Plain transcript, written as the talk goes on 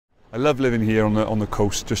I love living here on the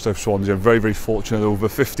coast just off Swansea. I'm very, very fortunate. Over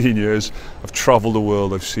 15 years I've travelled the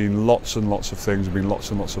world, I've seen lots and lots of things, I've been lots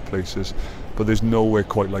and lots of places, but there's nowhere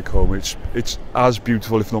quite like home. It's as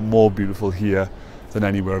beautiful, if not more beautiful here than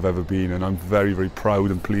anywhere I've ever been, and I'm very, very proud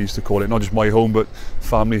and pleased to call it not just my home but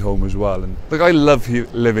family home as well. And like, I love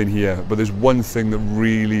living here, but there's one thing that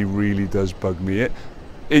really, really does bug me.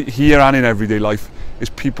 Here and in everyday life is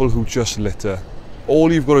people who just litter.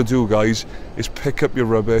 All you've got to do, guys, is pick up your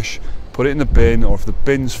rubbish, put it in the bin, or if the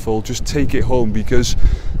bin's full, just take it home, because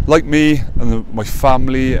like me and my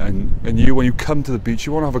family and you, when you come to the beach,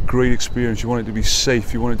 you want to have a great experience, you want it to be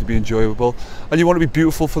safe, you want it to be enjoyable, and you want it to be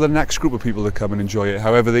beautiful for the next group of people that come and enjoy it,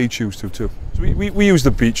 however they choose to too. So we use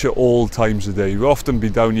the beach at all times of the day. We often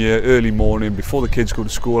be down here early morning before the kids go to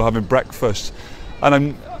school having breakfast,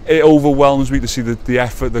 and it overwhelms me to see the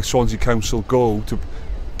effort the Swansea Council go to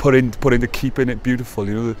put into keeping it beautiful.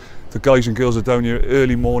 You know, the guys and girls are down here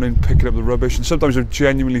early morning picking up the rubbish, and sometimes I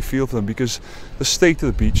genuinely feel for them, because the state of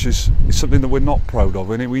the beach is something that we're not proud of,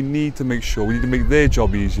 and we need to make their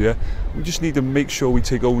job easier. We just need to make sure we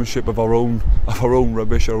take ownership of our own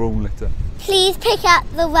rubbish, our own litter. Please pick up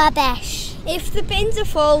the rubbish. If the bins are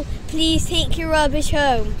full, please take your rubbish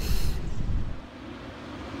home.